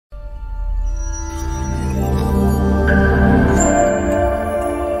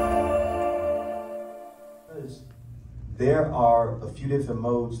there are a few different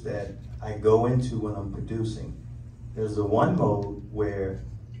modes that I go into when I'm producing. There's the one mode where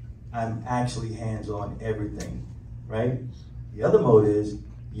I'm actually hands-on everything, right? The other mode is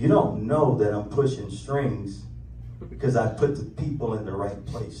you don't know that I'm pushing strings because I put the people in the right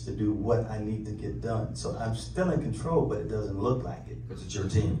place to do what I need to get done. So I'm still in control, but it doesn't look like it. Because it's your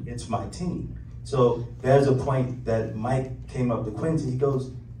team. It's my team. So there's a point that Mike came up to Quincy. He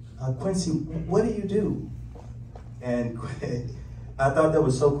goes, Quincy, what do you do? And I thought that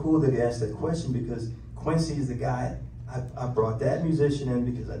was so cool that he asked that question, because Quincy is the guy. I brought that musician in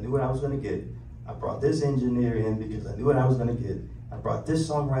because I knew what I was going to get. I brought this engineer in because I knew what I was going to get. I brought this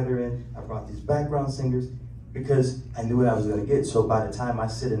songwriter in. I brought these background singers because I knew what I was going to get. So by the time I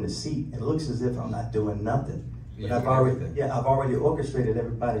sit in the seat, it looks as if I'm not doing nothing. But I've already orchestrated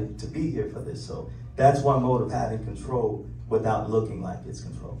everybody to be here for this. So that's one mode of having control without looking like it's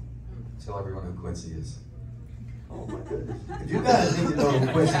control. Tell everyone who Quincy is. Oh my goodness. If you guys need to know who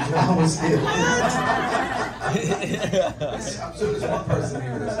Quincy Jones is. I'm sure there's one person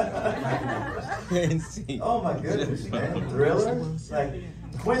here that's Quincy. Oh my goodness, man. Thriller? Like,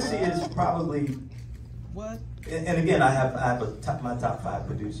 Quincy is probably, What? and again, I have my top 5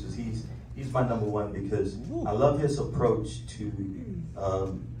 producers. He's my number one because I love his approach to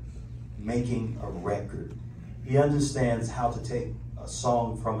making a record. He understands how to take a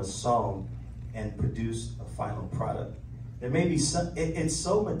song from a song and produce a final product. There may be some, it's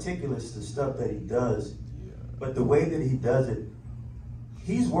so meticulous, the stuff that he does, but the way that he does it,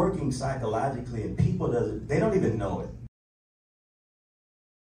 he's working psychologically, and people they don't even know it.